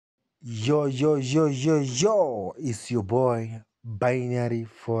Yo, it's your boy Binary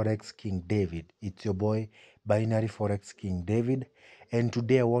Forex King David. It's your boy Binary Forex King David, and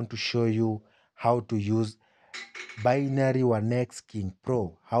today I want to show you how to use Binary1X King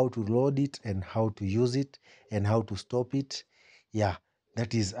Pro, how to load it and how to use it and how to stop it. Yeah,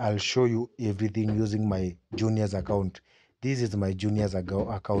 that is, I'll show you everything using my juniors account. This is my juniors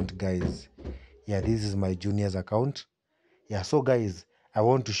account, guys. Yeah, this is my juniors account. Yeah, so guys, I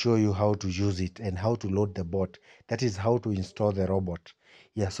want to show you how to use it and how to load the bot. That is how to install the robot.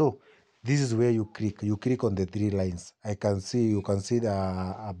 Yeah, so this is where you click on the three lines. You can see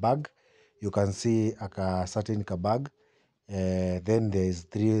a bag, you can see a certain bag. Then there's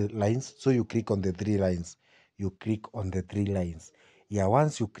three lines, so you click on the three lines. Yeah,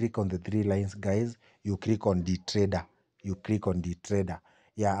 once you click on the three lines, guys, you click on the trader.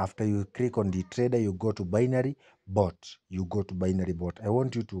 Yeah, after you click on the trader, you go to binary bot. I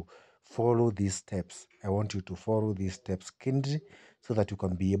want you to follow these steps. Kindly, so that you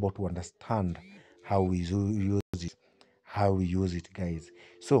can be able to understand how we use it, guys.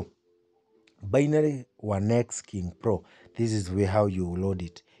 So Binary1X King Pro. This is where how you load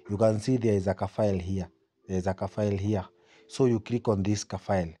it. You can see there is a file here. So you click on this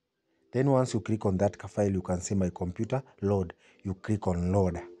file. Then once you click on that file, you can see my computer load. You click on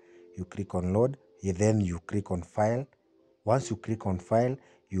load. Then you click on file. Once you click on file,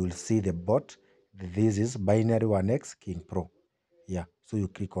 you will see the bot. This is Binary1X King Pro. Yeah, so you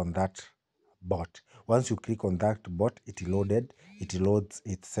click on that bot. Once you click on that bot, it loads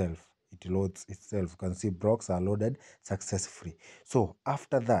itself. You can see blocks are loaded successfully. So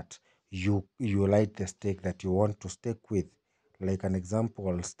after that, you light the stake that you want to stake with. Like an example,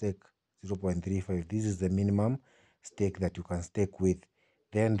 I'll stake 0.35. This is the minimum stake that you can stake with.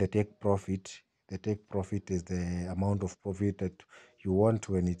 Then the take profit is the amount of profit that you want.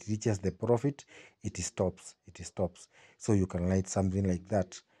 When it reaches the profit, it stops. So you can light something like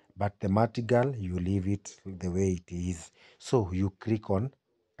that, but the matigal, you leave it the way it is. So you click on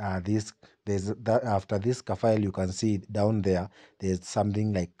this. There's that after this file, you can see down there's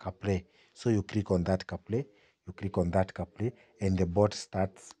something like play. So you click on that play. And the bot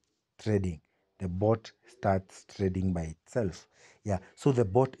starts trading. By itself. Yeah, so the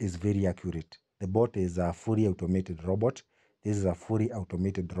bot is very accurate. The bot is a fully automated robot. This is a fully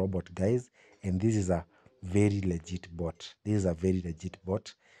automated robot, guys, and this is a very legit bot. Yeah,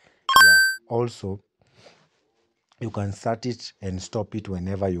 also you can start it and stop it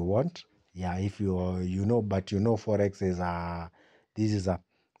whenever you want. Yeah, if but forex is this is a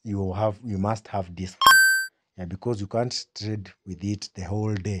you must have discipline. Yeah, because you can't trade with it the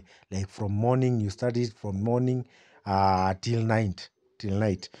whole day. Like from morning, you start it from morning till night. You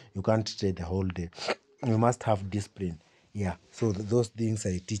can't trade the whole day. You must have discipline. Yeah, so those things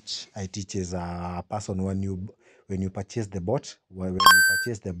I teach as a person. When you purchase the bot,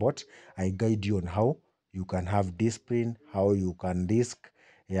 I guide you on how you can have discipline, how you can risk.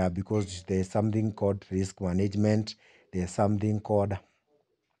 Yeah, because there's something called risk management. There's something called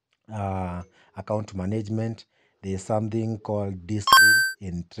account management. There's something called discipline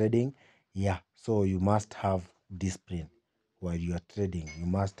in trading. Yeah, so you must have discipline while you are trading.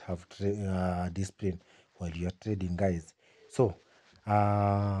 Discipline while you are trading, guys. So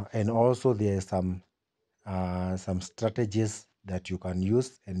and also there's some strategies that you can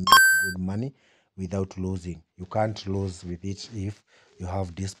use and make good money without losing. You can't lose with it if you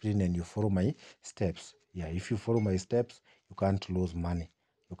have discipline and you follow my steps. Yeah, if you follow my steps, you can't lose money.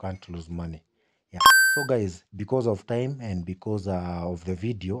 Yeah. So guys, because of time and because of the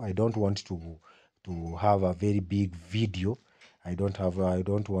video, I don't want to have a very big video. I don't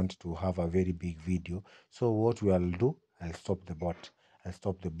want to have a very big video. So what we'll do, I'll stop the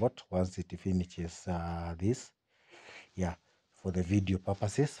bot once it finishes this. Yeah, for the video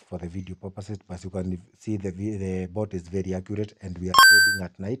purposes. But you can see the bot is very accurate, and we are trading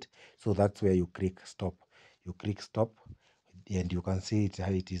at night. So that's where you click stop. And you can see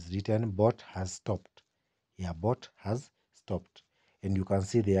how it is written, bot has stopped. Yeah, bot has stopped. And you can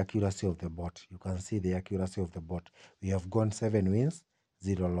see the accuracy of the bot. We have gone 7 wins,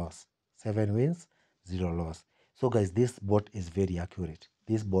 0 loss. 7 wins, 0 loss. So guys, this bot is very accurate.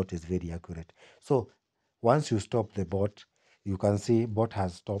 So once you stop the bot, you can see bot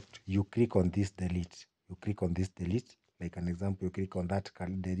has stopped. You click on this delete. Like an example, you click on that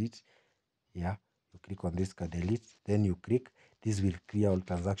delete. Yeah, you click on this delete. Then you click. This will clear all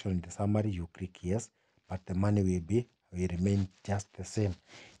transaction in the summary. You click yes, but the money will remain just the same.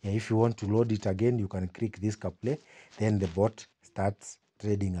 Yeah, if you want to load it again, you can click this play. Then the bot starts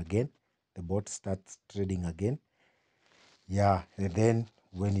trading again. Yeah, and then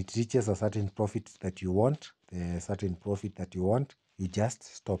when it reaches a certain profit that you want, you just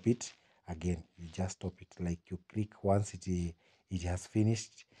stop it again. You just stop it, like you click once it has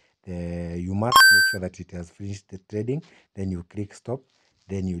finished. You must make sure that it has finished the trading. Then you click stop.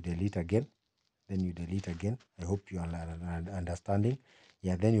 Then you delete again. I hope you are understanding.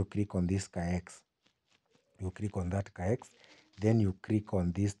 Yeah. Then you click on this KX. You click on that KX. Then you click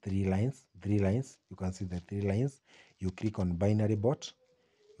on these three lines. You can see the 3 lines. You click on binary bot.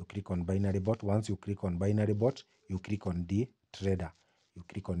 Once you click on binary bot, you click on the trader.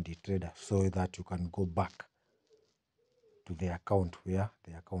 So that you can go back to the account where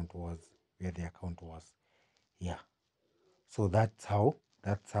the account was. Yeah. So that's how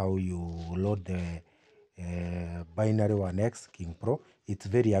you load the Binary1X King Pro. It's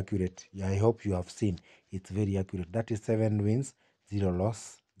very accurate. Yeah, I hope you have seen. It's very accurate. That is 7 wins, 0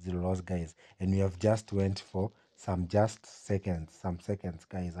 loss, guys. And we have just went for some seconds,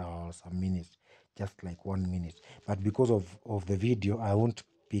 guys, or some minutes, just like 1 minute. But because of the video, I won't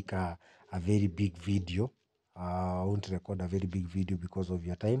pick a very big video. I won't record a very big video because of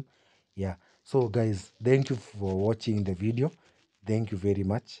your time. Yeah. So guys, thank you for watching the video. Thank you very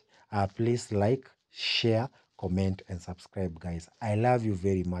much. Please like, share, comment, and subscribe, guys. I love you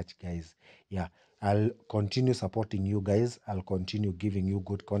very much, guys. Yeah, I'll continue supporting you guys. I'll continue giving you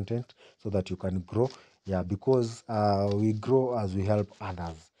good content so that you can grow. Yeah, because we grow as we help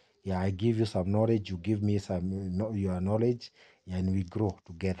others. Yeah, I give you some knowledge, you give me some your knowledge, and we grow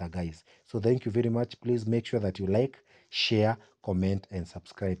together, guys. So thank you very much. Please make sure that you like, share, comment, and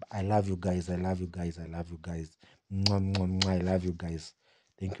subscribe. I love you guys. I love you guys. Mwah, mwah, mwah. I love you guys.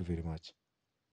 Thank you very much.